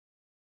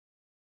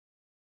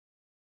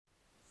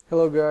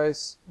Hello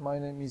guys, my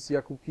name is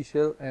Jakub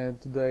Kisiel and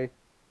today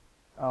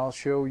I'll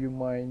show you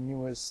my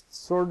newest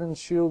Sword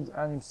Shield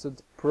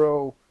Animset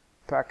Pro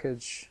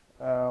package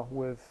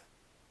with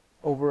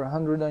over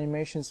 100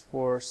 animations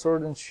for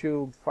sword and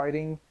shield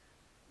fighting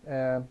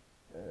and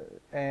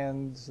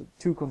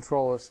 2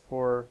 controllers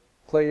for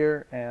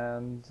player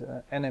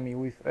and enemy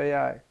with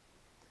AI.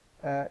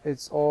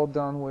 It's all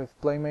done with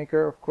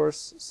Playmaker, of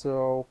course,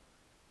 so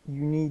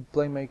you need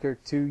Playmaker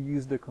to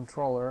use the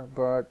controller,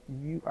 but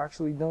you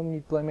actually don't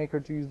need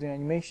Playmaker to use the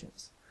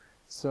animations.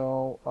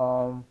 So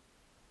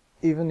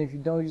even if you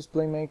don't use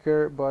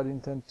Playmaker but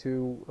intend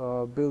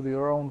to build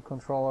your own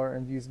controller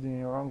and use it in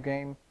your own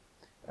game,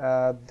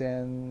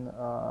 then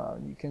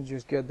you can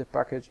just get the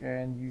package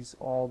and use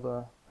all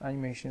the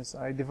animations.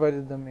 I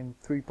divided them in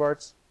 3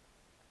 parts,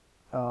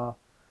 so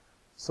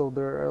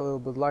they're a little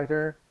bit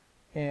lighter,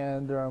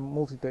 and there are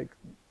multi-take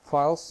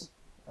files.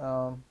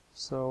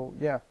 So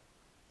yeah.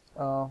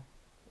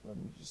 Let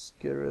me just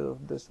get rid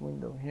of this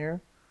window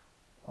here.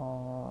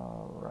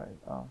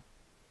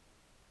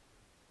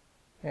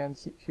 And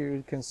here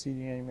you can see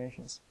the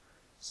animations.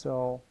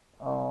 So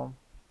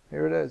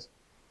here it is.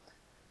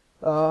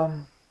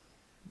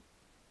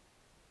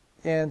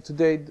 And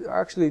today,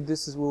 actually,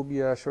 will be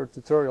a short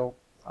tutorial.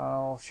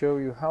 I'll show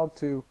you how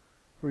to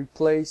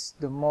replace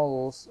the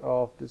models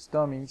of these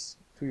dummies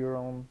to your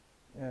own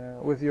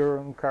with your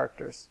own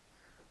characters.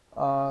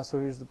 So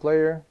here's the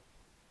player.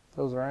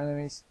 Those are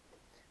enemies.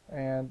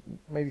 And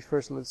maybe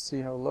first let's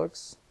see how it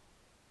looks.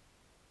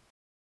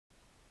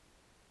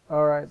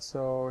 Alright,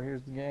 so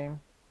here's the game.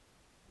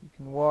 You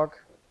can walk,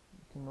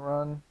 you can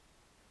run,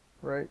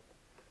 right?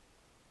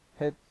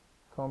 Hit,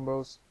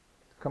 combos.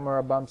 The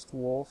camera bumps to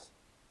walls,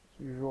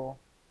 as usual.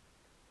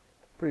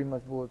 Pretty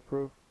much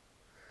bulletproof.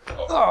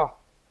 Oh!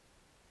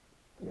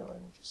 Yeah,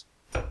 let me just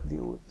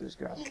deal with this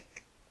guy. You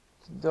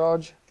can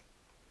dodge.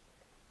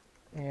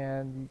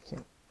 And you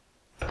can...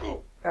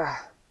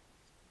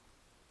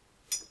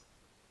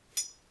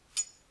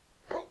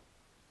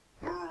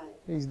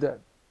 He's dead.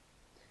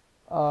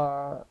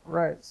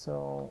 Right,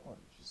 so let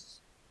me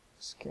just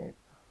escape.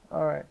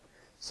 Alright,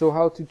 so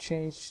how to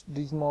change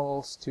these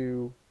models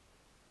to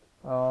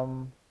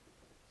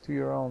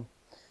your own.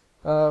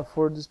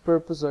 For this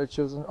purpose I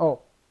chosen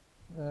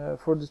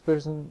for this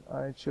person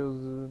I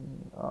chose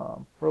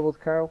Robot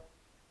Kyle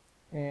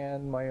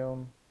and my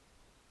own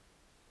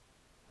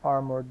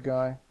armored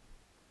guy.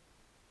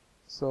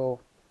 So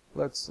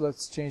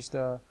let's change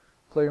the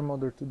player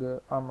mode to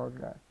the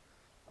armored guy.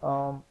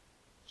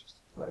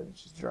 Let me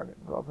just drag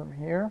and drop him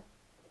here.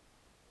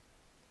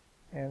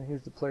 And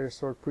here's the player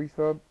sword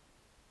prefab.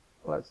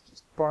 Let's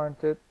just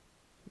parent it.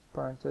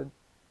 Parented.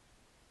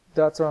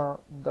 That's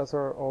our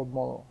old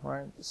model,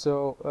 right?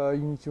 So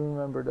you need to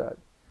remember that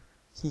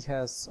he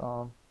has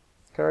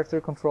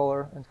character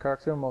controller and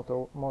character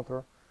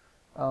motor.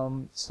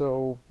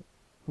 So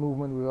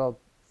movement without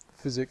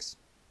physics.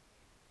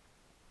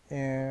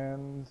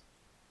 And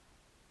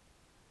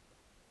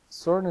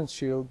sword and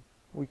shield,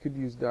 we could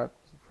use that.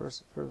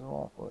 First of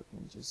all, let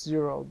me just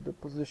zero the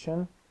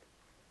position.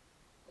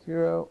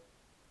 0,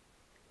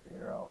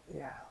 0,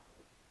 yeah.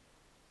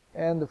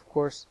 And of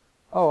course,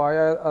 I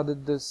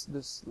added this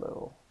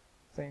little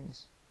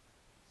things,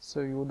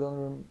 so you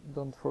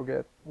don't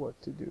forget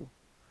what to do.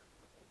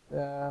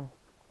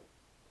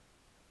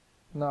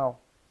 Now,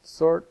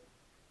 sword.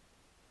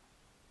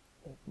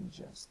 Let me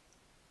just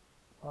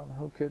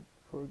unhook it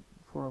for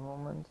a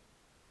moment.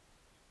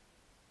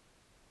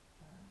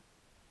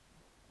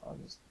 I'll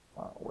just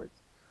wait.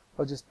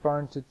 I'll just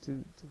parent it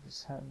to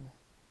his hand.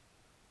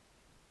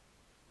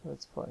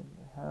 Let's find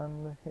the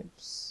hand, the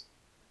hips,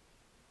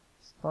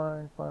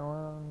 spine, fine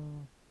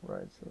one,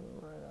 right shoulder,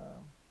 right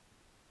arm,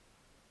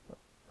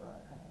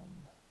 right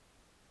hand.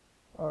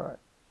 Alright,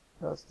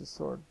 that's the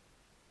sword.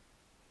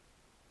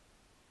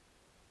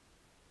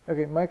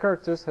 Okay, my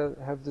characters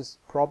have this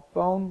prop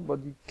bone,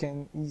 but you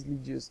can easily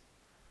just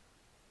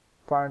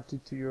parent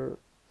it to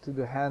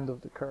the hand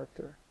of the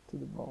character, to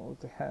the bone of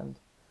the hand.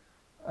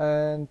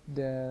 And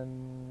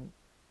then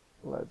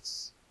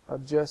let's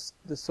adjust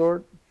the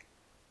sword.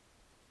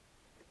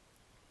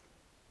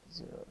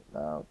 Zero it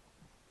out.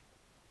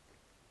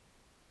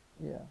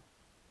 Yeah.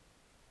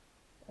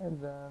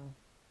 And then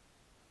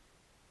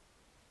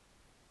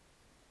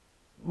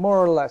more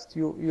or less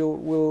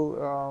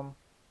we'll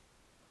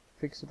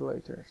fix it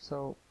later.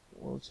 So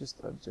we'll just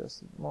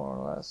adjust it more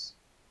or less.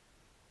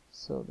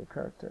 So the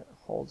character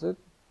holds the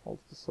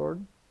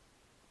sword.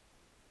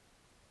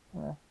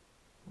 Yeah.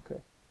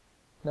 Okay.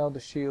 Now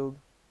the shield.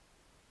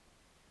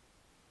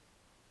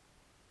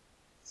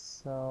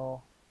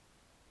 So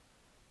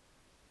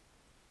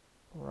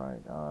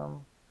right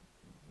arm,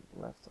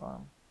 left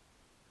arm.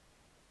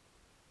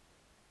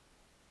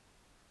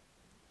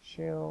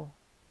 Shield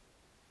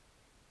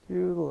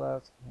to the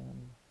left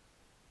hand.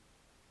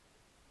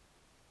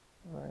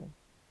 Right.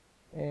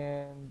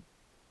 And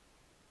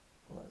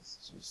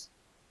let's just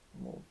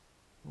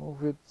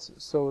move it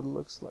so it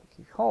looks like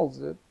he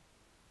holds it.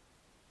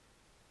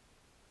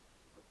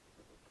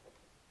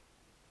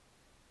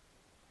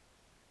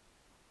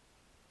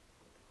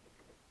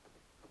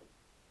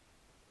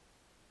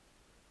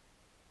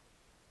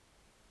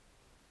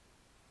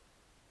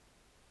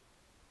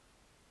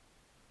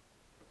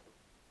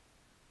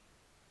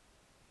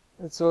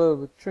 it's a little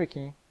bit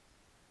tricky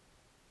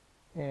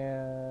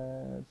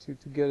and to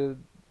get it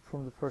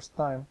from the first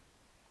time.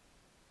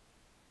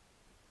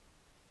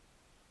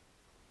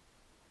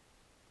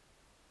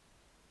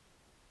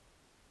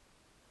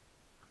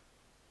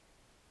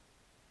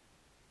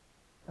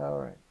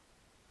 Alright,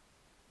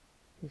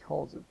 he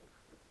holds it.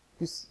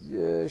 This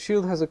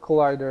shield has a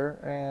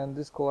collider, and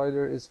this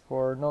collider is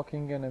for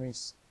knocking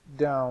enemies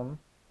down,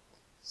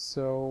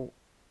 so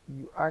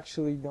you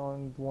actually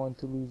don't want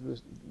to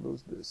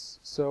lose this.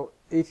 So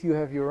if you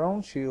have your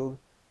own shield,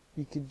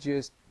 you could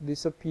just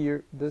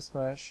disappear this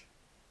mesh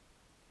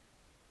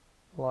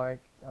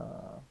like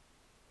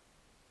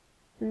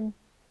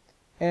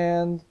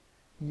and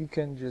you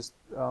can just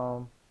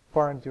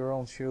parent your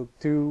own shield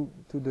to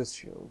this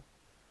shield,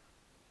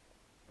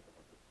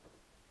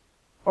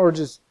 or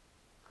just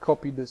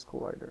copy this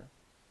collider.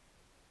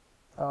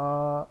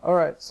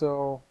 Alright,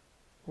 so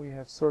we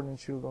have Sword and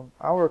Shield on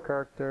our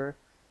character,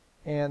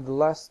 and the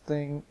last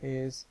thing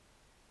is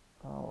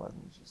let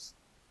me just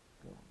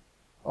go.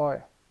 Oh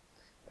yeah,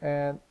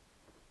 and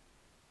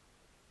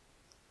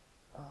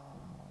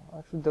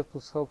actually that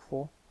was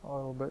helpful a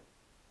little bit.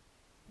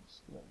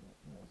 Just let me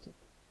make it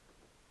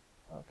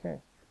okay.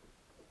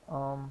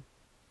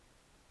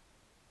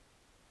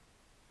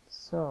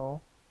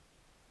 So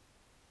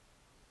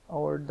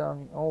our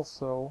dummy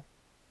also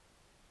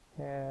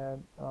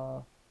had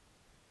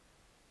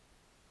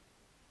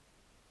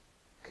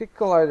kick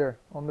collider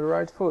on the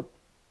right foot,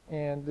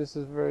 and this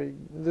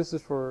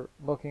is for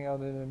knocking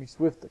out enemies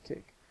with the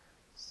kick.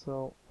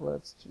 So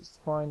let's just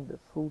find the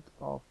foot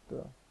of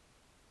the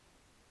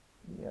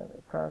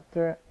other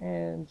character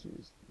and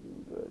just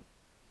do the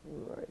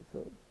right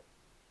foot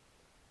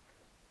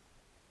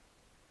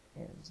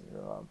and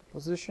zero out the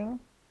position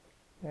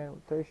and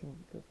rotation,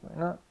 because why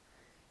not?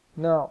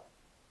 Now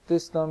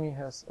this dummy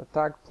has a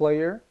tag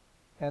player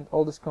and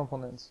all these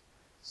components,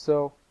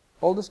 so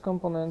all these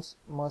components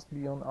must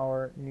be on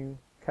our new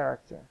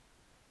character.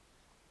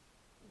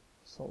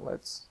 So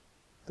let's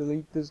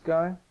delete this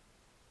guy,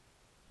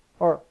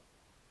 or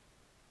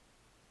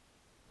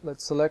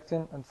let's select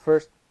him, and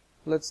first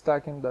let's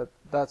tag him that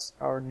that's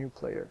our new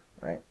player,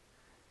 right?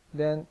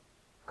 Then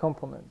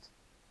component,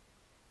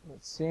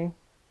 let's see,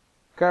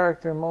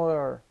 character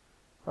motor.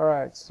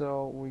 Alright,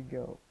 so we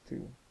go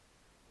to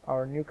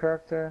our new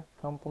character,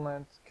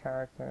 component,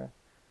 character,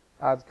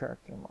 add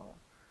character model.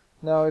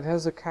 Now it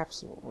has a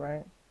capsule,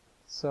 right?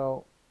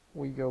 So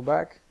we go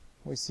back,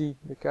 we see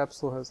the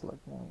capsule has like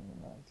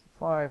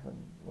 95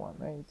 and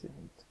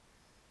 188,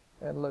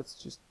 and let's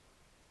just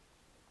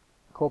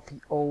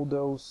copy all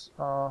those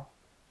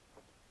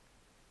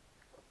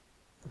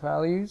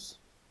values.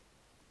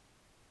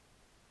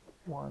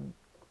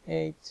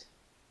 1.8,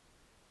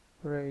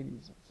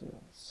 radius of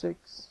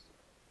 0.6,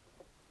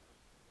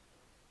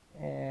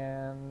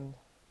 and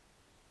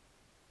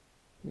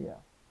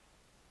yeah,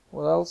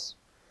 what else?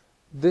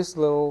 This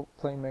little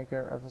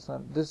playmaker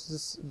FSM. This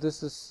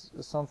is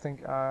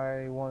something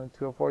I wanted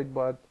to avoid,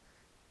 but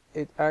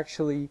it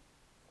actually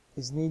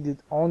is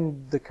needed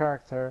on the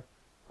character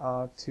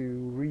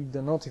to read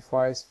the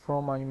notifies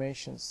from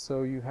animations.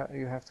 So you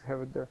have to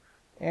have it there.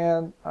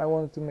 And I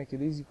wanted to make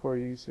it easy for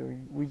you, so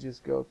we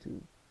just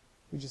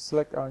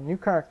select our new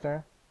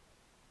character,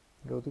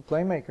 go to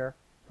playmaker,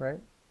 right?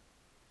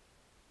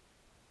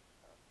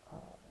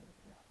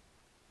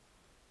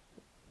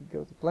 We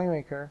go to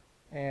playmaker,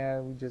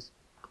 and we just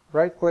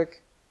right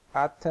click,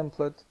 add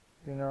template,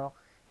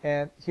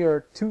 and here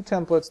are two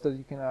templates that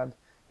you can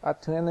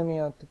add to enemy,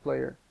 add to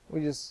player.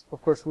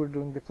 Of course we're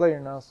doing the player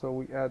now, so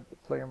we add the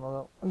player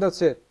model, and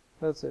that's it.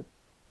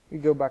 We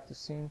go back to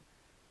scene.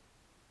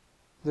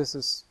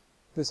 This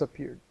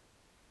appeared.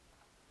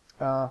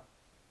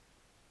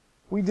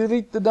 We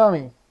delete the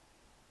dummy,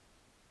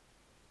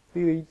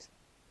 delete,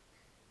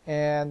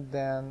 and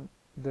then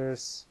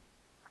there's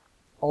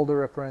all the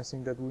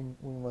referencing that we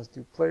must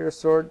do. Player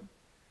sword,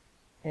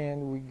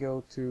 and we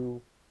go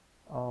to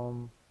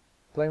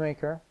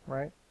playmaker,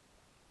 right?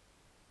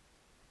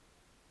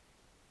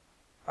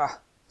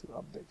 To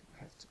update we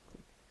have to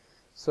click.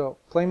 So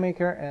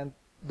playmaker and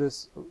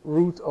this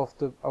root of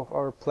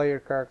our player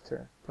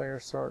character, player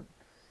sword,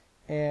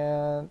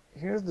 and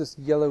here's this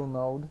yellow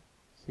node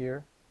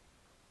here,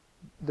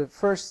 the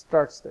first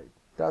start state,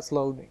 that's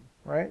loading,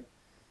 right?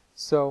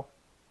 So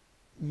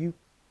you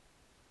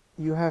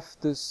have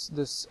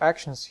this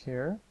actions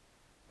here,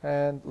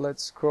 and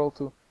let's scroll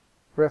to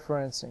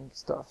referencing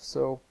stuff.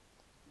 So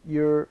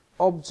your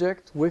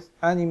object with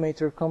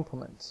animator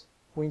components,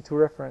 we need to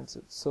reference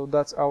it. So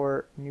that's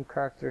our new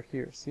character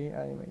here, see,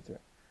 animator.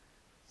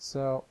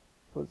 So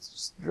let's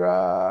just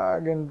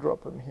drag and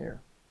drop him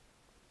here.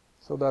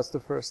 So that's the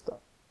first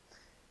step.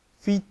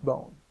 Feet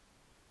bone,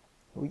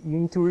 you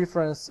need to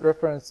reference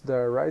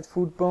the right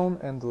foot bone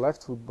and the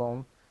left foot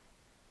bone,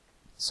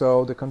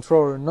 so the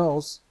controller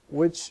knows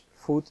which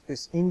foot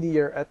is in the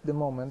air at the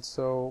moment,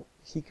 so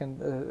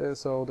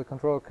so the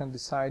controller can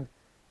decide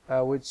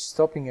which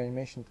stopping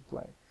animation to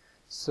play.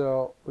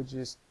 So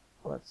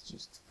let's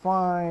just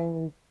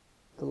find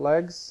the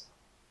legs,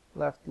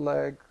 left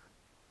leg,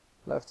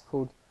 left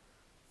foot.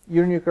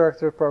 Your new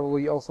character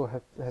probably also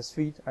has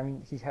feet. I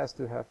mean, he has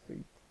to have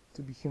feet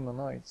to be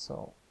humanoid,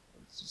 so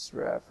let's just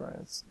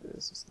reference.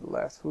 This is the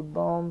left foot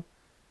bone,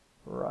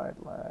 right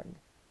leg.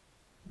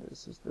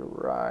 This is the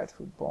right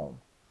foot bone.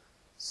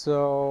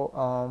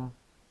 So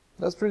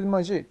that's pretty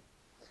much it.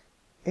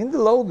 In the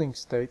loading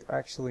state,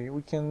 actually,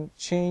 we can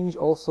change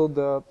also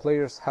the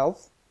player's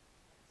health.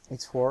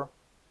 It's 4.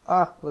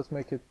 Let's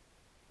make it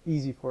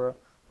easy for,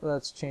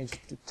 let's change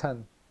it to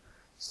 10.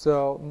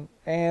 So,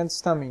 and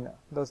stamina,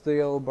 that's the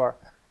yellow bar.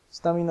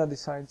 Stamina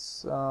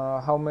decides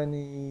how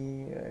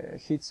many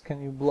hits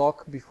can you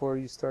block before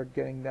you start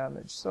getting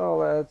damage. So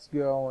let's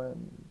go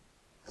in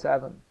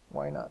 7,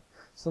 why not?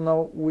 So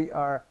now we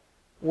are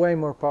way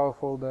more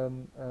powerful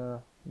than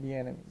the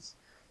enemies.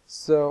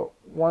 So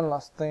one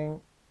last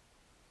thing.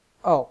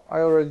 Oh, I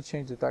already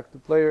changed the attack to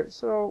player.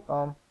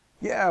 So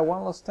yeah,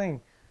 one last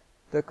thing.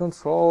 The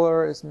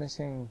controller is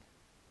missing.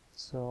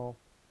 So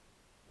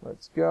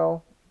let's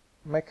go.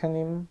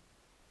 Mechanism,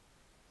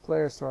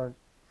 player sword.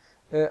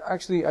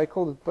 Actually, I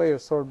called it player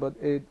sword, but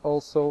it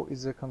also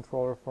is a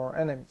controller for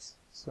enemies.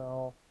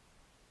 So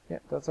yeah,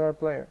 that's our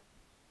player.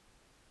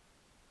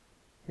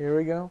 Here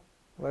we go.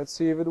 Let's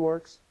see if it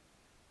works.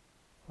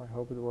 I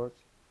hope it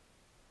works.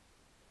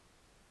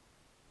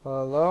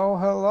 Hello,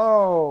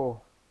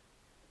 hello.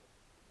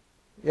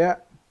 Yeah.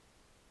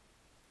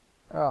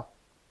 Oh.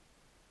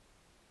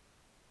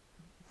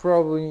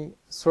 Probably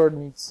sword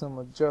needs some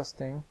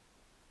adjusting.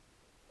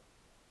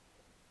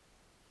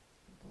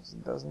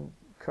 It doesn't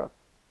cut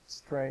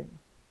straight.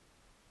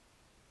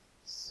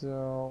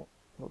 So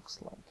looks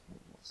like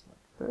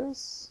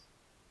this.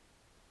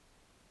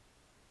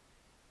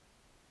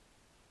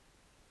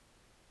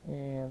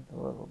 And a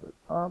little bit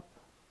up.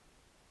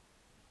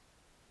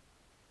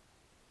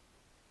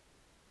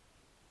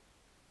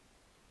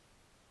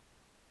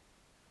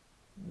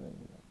 Maybe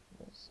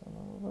like this a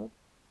little bit.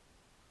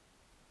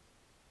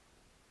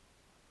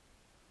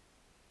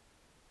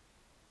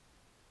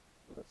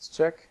 Let's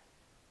check.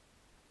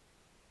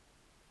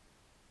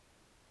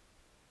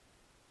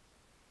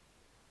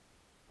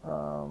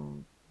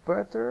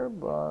 Better,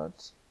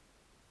 but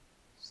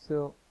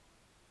still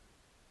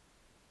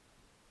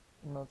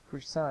not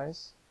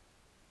precise.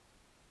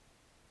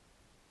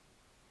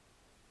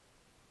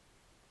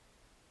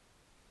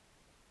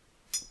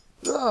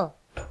 Ah!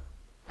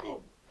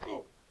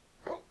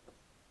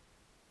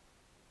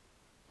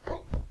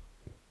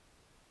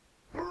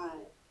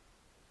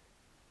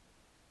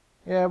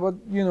 Yeah, but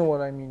you know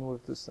what I mean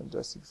with this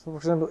adjusting. So for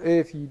example,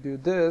 if you do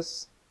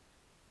this,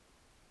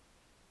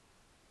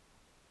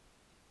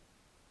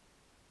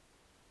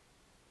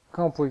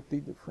 completely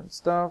different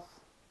stuff.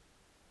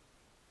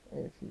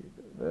 If you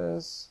do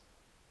this,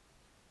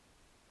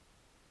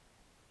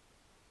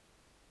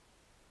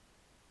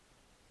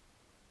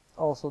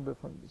 also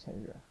different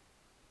behavior.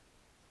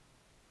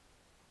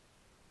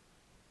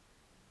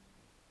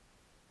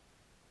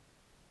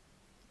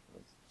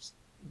 Let's just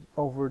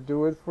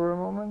overdo it for a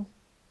moment.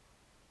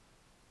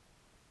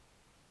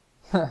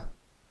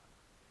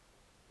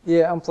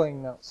 Yeah, I'm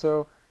playing now.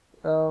 So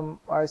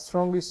I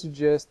strongly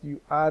suggest you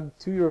add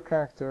to your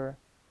character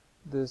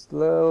this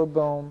little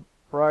bone,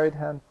 right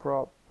hand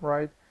prop,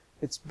 right?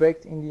 It's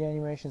baked in the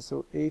animation,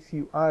 so if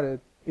you add it,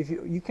 if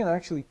you can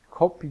actually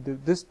copy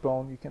this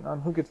bone, you can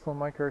unhook it from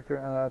my character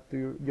and add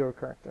to your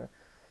character.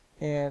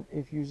 And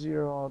if you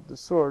zero out the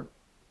sword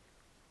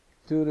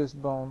to this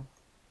bone,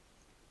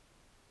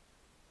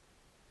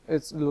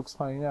 it looks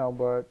funny now,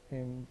 but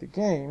in the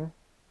game,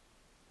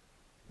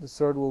 the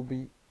sword will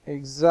be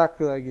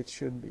exactly like it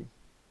should be.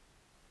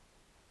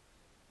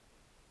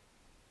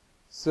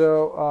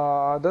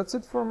 So that's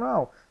it for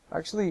now.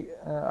 Actually,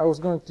 I was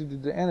going to do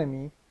the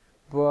enemy,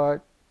 but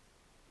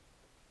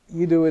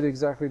you do it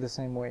exactly the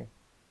same way.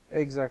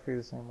 Exactly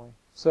the same way.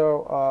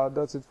 So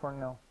that's it for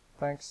now.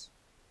 Thanks.